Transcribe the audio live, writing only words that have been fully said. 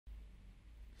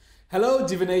Hello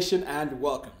Divination and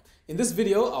welcome. In this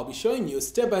video, I'll be showing you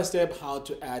step by step how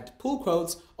to add pull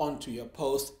quotes onto your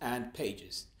posts and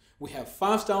pages. We have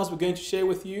 5 styles we're going to share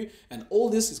with you, and all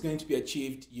this is going to be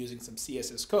achieved using some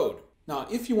CSS code. Now,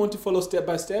 if you want to follow step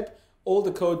by step, all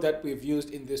the code that we've used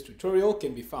in this tutorial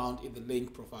can be found in the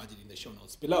link provided in the show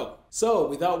notes below. So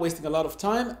without wasting a lot of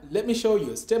time, let me show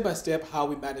you step by step how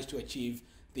we managed to achieve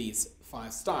these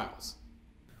 5 styles.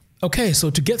 Okay, so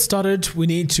to get started, we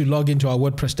need to log into our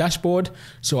WordPress dashboard.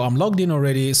 So I'm logged in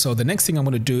already. So the next thing I'm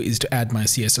going to do is to add my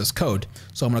CSS code.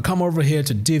 So I'm going to come over here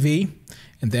to Divi,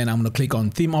 and then I'm going to click on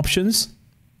theme options.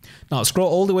 Now scroll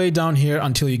all the way down here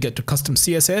until you get to custom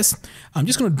CSS. I'm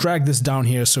just going to drag this down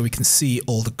here so we can see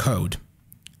all the code.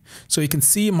 So you can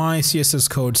see my CSS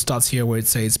code starts here where it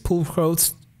says pull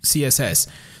quotes CSS.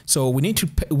 So we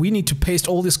need to paste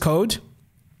all this code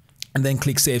and then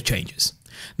click Save Changes.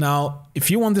 Now, if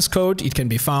you want this code, it can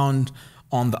be found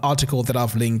on the article that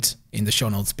I've linked in the show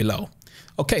notes below.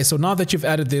 Okay, so now that you've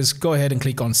added this, go ahead and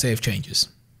click on Save Changes.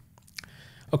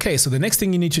 Okay, so the next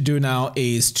thing you need to do now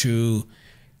is to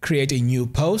create a new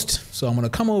post. So I'm going to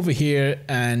come over here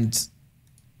and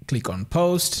click on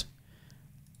Post.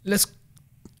 Let's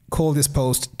call this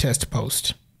post Test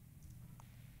Post.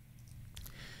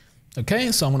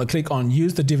 Okay, so I'm going to click on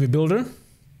Use the Divi Builder.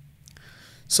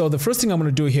 So the first thing I'm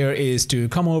going to do here is to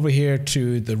come over here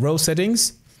to the row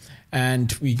settings,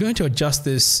 and we're going to adjust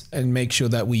this and make sure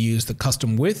that we use the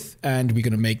custom width, and we're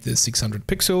going to make this 600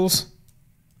 pixels.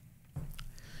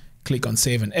 Click on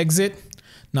Save and Exit.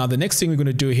 Now the next thing we're going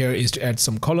to do here is to add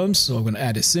some columns. So we're going to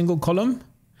add a single column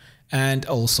and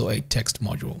also a text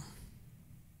module.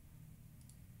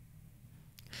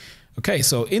 Okay,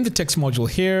 so in the text module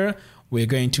here, we're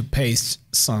going to paste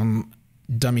some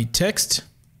dummy text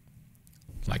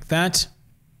like that.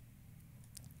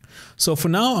 So for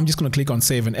now, I'm just going to click on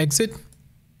Save and Exit.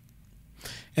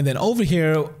 And then over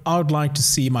here, I would like to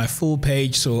see my full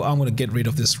page. So I'm going to get rid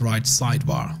of this right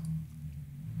sidebar.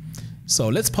 So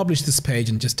let's publish this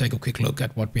page and just take a quick look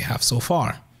at what we have so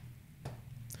far.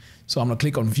 So I'm going to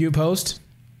click on View Post.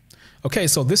 Okay,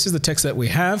 so this is the text that we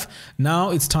have.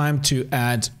 Now it's time to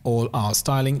add all our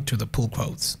styling to the pull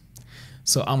quotes.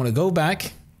 So I'm going to go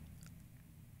back.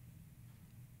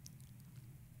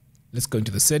 Let's go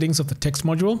into the settings of the text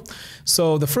module.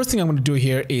 So the first thing I'm going to do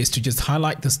here is to just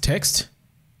highlight this text,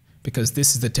 because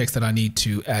this is the text that I need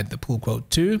to add the pull quote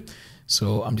to.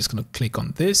 So I'm just going to click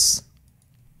on this.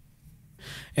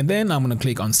 And then I'm going to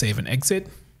click on Save and Exit.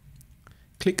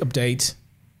 Click Update.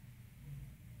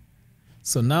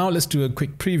 So now let's do a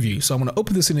quick preview. So I'm going to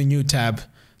open this in a new tab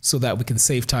so that we can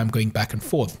save time going back and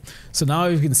forth. So now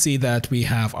you can see that we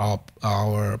have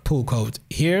our pull quote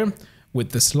here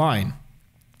with this line.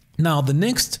 Now the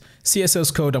next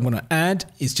CSS code I'm going to add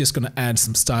is just going to add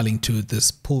some styling to this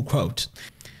pull quote.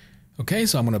 Okay,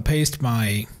 so I'm going to paste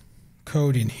my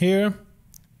code in here.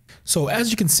 So as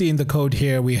you can see in the code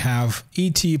here, we have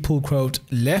ET pull quote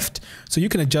left. So you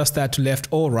can adjust that to left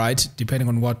or right, depending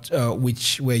on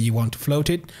which way you want to float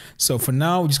it. So for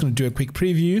now, we're just going to do a quick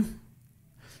preview.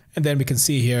 And then we can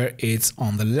see here it's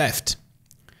on the left.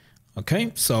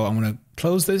 Okay, so I'm going to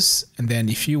close this. And then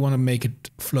if you want to make it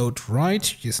float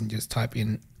right, you just type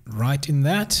in right in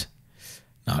that.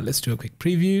 Now let's do a quick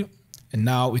preview. And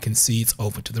now we can see it's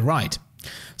over to the right.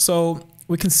 So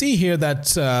we can see here that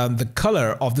the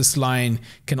color of this line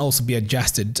can also be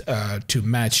adjusted to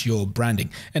match your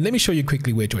branding. And let me show you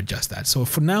quickly where to adjust that. So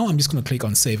for now, I'm just going to click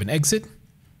on Save and Exit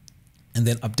and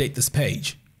then update this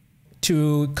page.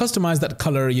 To customize that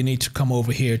color, you need to come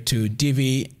over here to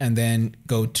Divi and then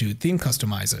go to Theme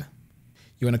Customizer.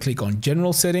 You want to click on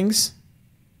General Settings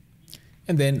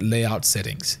and then Layout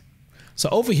Settings. So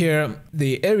over here,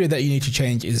 the area that you need to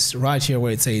change is right here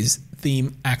where it says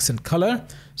Theme Accent Color.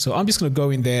 So I'm just going to go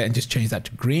in there and just change that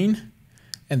to green,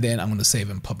 and then I'm going to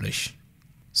save and publish.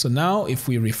 So now if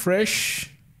we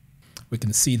refresh, we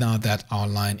can see now that our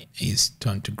line is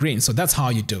turned to green. So that's how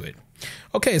you do it.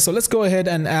 Okay, so let's go ahead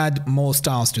and add more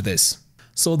styles to this.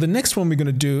 So the next one we're going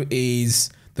to do is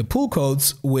the pull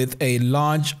quotes with a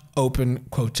large open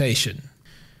quotation.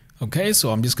 Okay,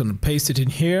 so I'm just going to paste it in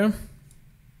here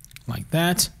like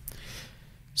that.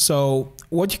 So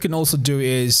what you can also do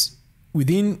is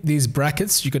within these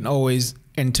brackets, you can always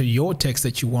enter your text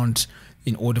that you want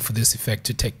in order for this effect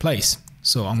to take place.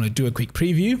 So I'm going to do a quick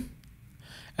preview,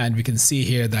 and we can see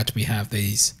here that we have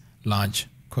these large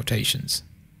quotations.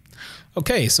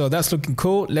 Okay, so that's looking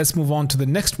cool. Let's move on to the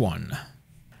next one.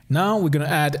 Now we're going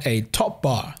to add a top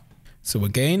bar. So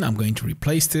again, I'm going to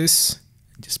replace this,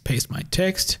 just paste my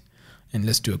text, and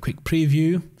let's do a quick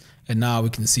preview. And now we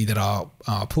can see that our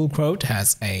pull quote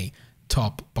has a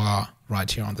top bar right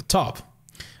here on the top.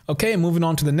 Okay, moving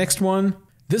on to the next one.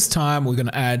 This time we're going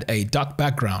to add a dark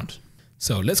background.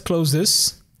 So let's close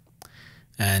this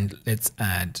and let's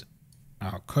add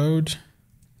our code.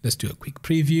 Let's do a quick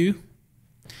preview.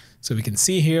 So we can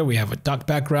see here we have a dark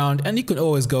background, and you can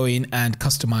always go in and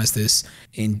customize this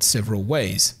in several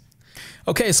ways.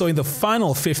 Okay, so in the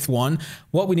final fifth one,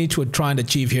 what we need to try and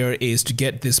achieve here is to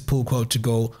get this pull quote to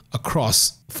go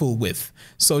across full width.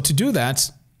 So to do that,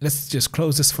 let's just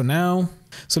close this for now.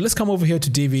 So let's come over here to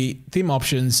Divi theme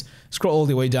options, scroll all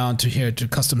the way down to here to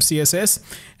custom CSS.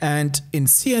 And in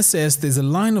CSS, there's a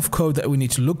line of code that we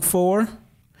need to look for.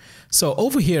 So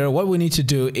over here, what we need to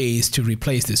do is to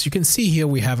replace this. You can see here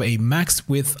we have a max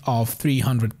width of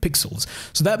 300 pixels.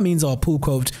 So that means our pull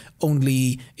quote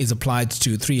only is applied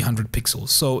to 300 pixels.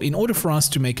 So in order for us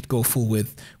to make it go full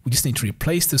width, we just need to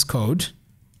replace this code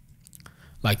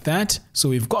like that. So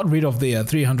we've got rid of the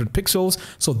 300 pixels.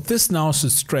 So this now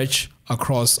should stretch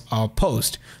across our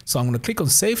post. So I'm going to click on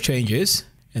Save Changes,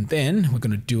 and then we're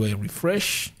going to do a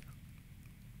refresh.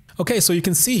 Okay, so you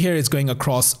can see here it's going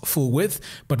across full width,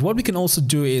 but what we can also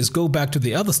do is go back to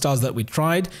the other styles that we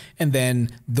tried, and then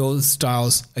those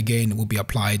styles again will be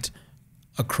applied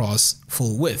across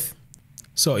full width.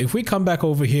 So if we come back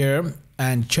over here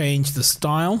and change the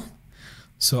style,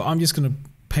 so I'm just going to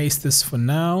paste this for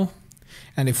now.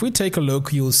 And if we take a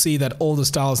look, you'll see that all the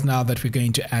styles now that we're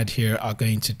going to add here are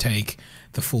going to take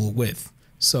the full width.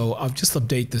 So I'll just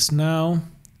update this now.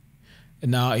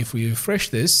 And now if we refresh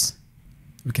this,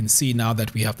 we can see now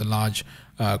that we have the large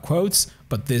quotes,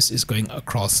 but this is going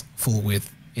across full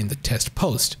width in the test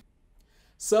post.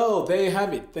 So there you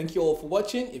have it. Thank you all for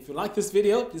watching. If you like this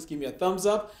video, please give me a thumbs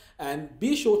up and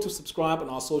be sure to subscribe on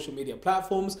our social media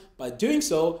platforms. By doing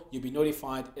so, you'll be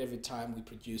notified every time we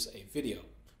produce a video.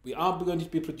 We are going to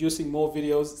be producing more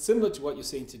videos similar to what you're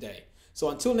seeing today. So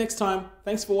until next time,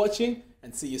 thanks for watching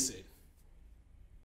and see you soon.